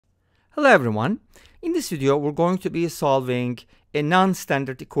Hello everyone. In this video we're going to be solving a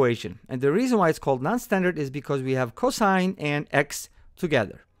non-standard equation, and the reason why it's called non-standard is because we have cosine and x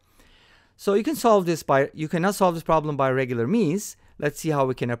together. So you cannot solve this problem by regular means. Let's see how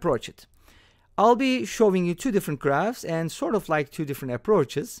we can approach it. I'll be showing you two different graphs and sort of like two different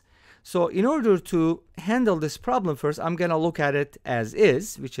approaches. So in order to handle this problem first, I'm going to look at it as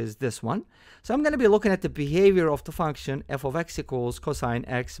is, which is this one. So I'm going to be looking at the behavior of the function f of x equals cosine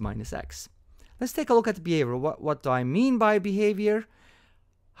x minus x. Let's take a look at the behavior. What do I mean by behavior?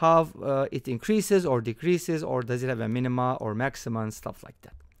 How it increases or decreases, or does it have a minima or maxima and stuff like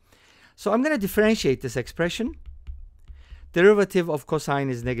that. So I'm going to differentiate this expression. Derivative of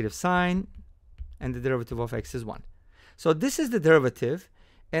cosine is negative sine, and the derivative of x is 1. So this is the derivative,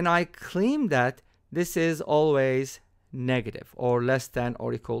 and I claim that this is always negative or less than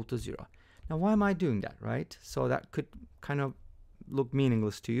or equal to 0. Now, why am I doing that, right? So that could kind of look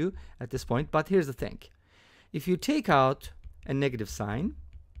meaningless to you at this point, but here's the thing. If you take out a negative sign,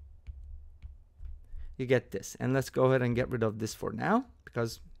 you get this. And let's go ahead and get rid of this for now,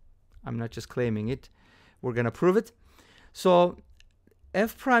 because I'm not just claiming it. We're going to prove it. So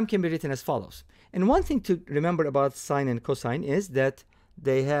f prime can be written as follows. And one thing to remember about sine and cosine is that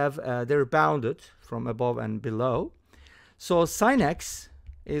they're bounded from above and below. So sine x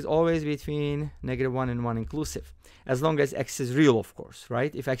is always between -1 and 1 inclusive, as long as x is real, of course,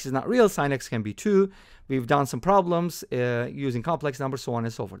 right? If x is not real, sine x can be 2. We've done some problems using complex numbers, so on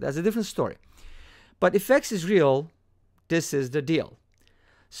and so forth. That's a different story. But if x is real, this is the deal.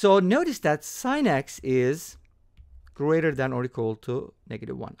 So notice that sine x is greater than or equal to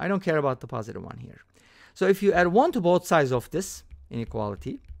 -1. I don't care about the positive one here. So if you add 1 to both sides of this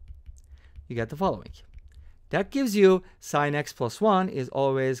inequality, you get the following. That gives you sine x plus 1 is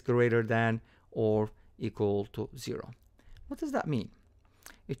always greater than or equal to 0. What does that mean?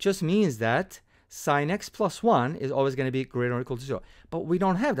 It just means that sine x plus 1 is always going to be greater or equal to 0. But we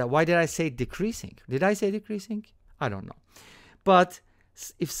don't have that. Why did I say decreasing? Did I say decreasing? I don't know. But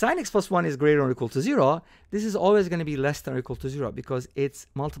if sine x plus 1 is greater or equal to 0, this is always going to be less than or equal to 0 because it's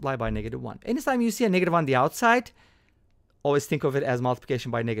multiplied by -1. Anytime you see a negative on the outside, always think of it as multiplication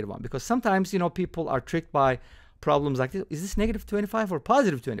by -1, because sometimes, you know, people are tricked by problems like this. Is this -25 or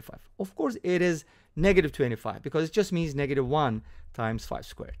 +25? Of course it is -25, because it just means -1 times 5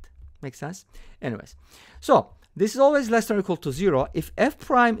 squared. Makes sense? Anyways, so this is always less than or equal to 0. If f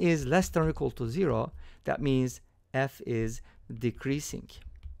prime is less than or equal to 0, that means f is decreasing.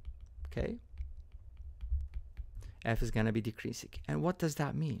 Okay? F is going to be decreasing. And what does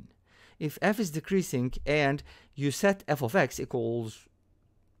that mean? If f is decreasing and you set f of x equals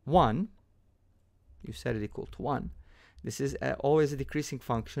 1, you set it equal to 1, this is always a decreasing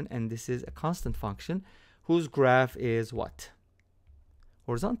function, and this is a constant function whose graph is what?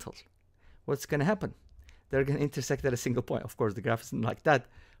 Horizontal. What's going to happen? They're going to intersect at a single point. Of course, the graph isn't like that,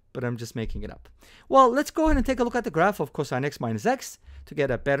 but I'm just making it up. Well, let's go ahead and take a look at the graph of cosine x minus x to get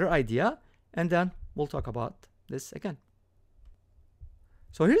a better idea, and then we'll talk about this again.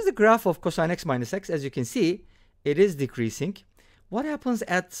 So here's the graph of cosine x minus x. As you can see, it is decreasing. What happens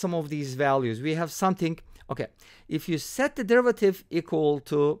at some of these values? We have something, okay, if you set the derivative equal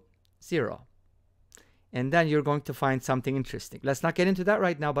to 0, and then you're going to find something interesting. Let's not get into that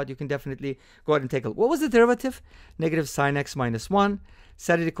right now, but you can definitely go ahead and take a look. What was the derivative? Negative sine x minus 1.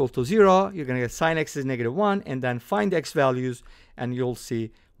 Set it equal to 0. You're going to get sine x is -1, and then find the x values, and you'll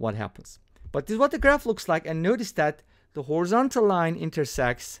see what happens. But this is what the graph looks like, and notice that the horizontal line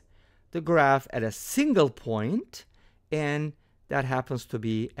intersects the graph at a single point, and that happens to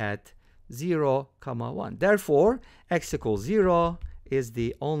be at 0, 1. Therefore, x equals 0 is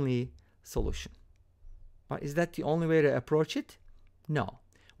the only solution. But is that the only way to approach it? No.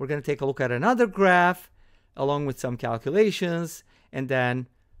 We're going to take a look at another graph along with some calculations, and then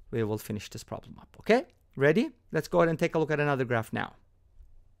we will finish this problem up. Okay? Ready? Let's go ahead and take a look at another graph now.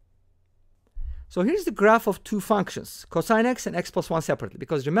 So here's the graph of two functions, cosine x and x plus 1 separately,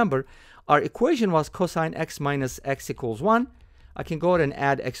 because remember, our equation was cosine x minus x equals 1. I can go ahead and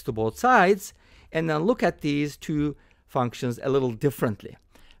add x to both sides, and then look at these two functions a little differently,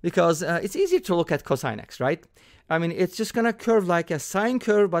 because it's easier to look at cosine x, right? I mean, it's just going to curve like a sine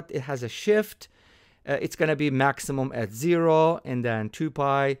curve, but it has a shift. It's going to be maximum at 0, and then 2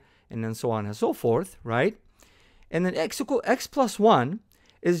 pi, and then so on and so forth, right? And then x plus 1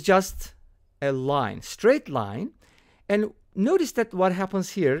 is just a line, straight line. And notice that what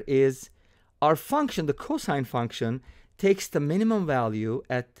happens here is our function, the cosine function, takes the minimum value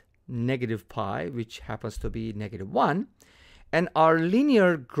at -pi, which happens to be -1, and our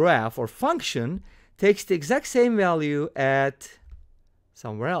linear graph or function takes the exact same value at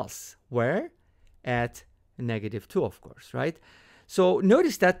somewhere else. Where? At -2, of course, right? So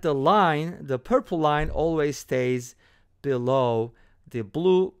notice that the line, the purple line, always stays below the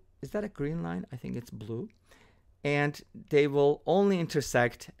blue. Is that a green line? I think it's blue. And they will only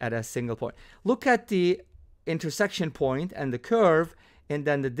intersect at a single point. Look at the intersection point and the curve, and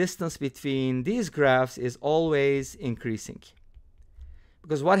then the distance between these graphs is always increasing.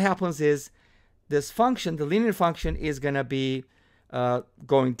 Because what happens is this function, the linear function, is going to be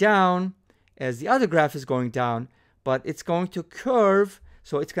going down as the other graph is going down, but it's going to curve,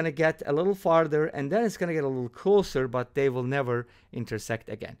 so it's going to get a little farther, and then it's going to get a little closer, but they will never intersect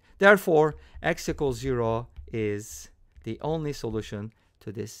again. Therefore, x equals 0 is the only solution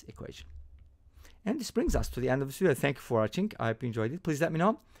to this equation. And this brings us to the end of this video. Thank you for watching. I hope you enjoyed it. Please let me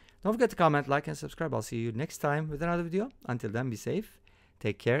know. Don't forget to comment, like, and subscribe. I'll see you next time with another video. Until then, be safe,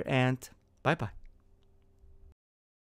 take care, and bye-bye.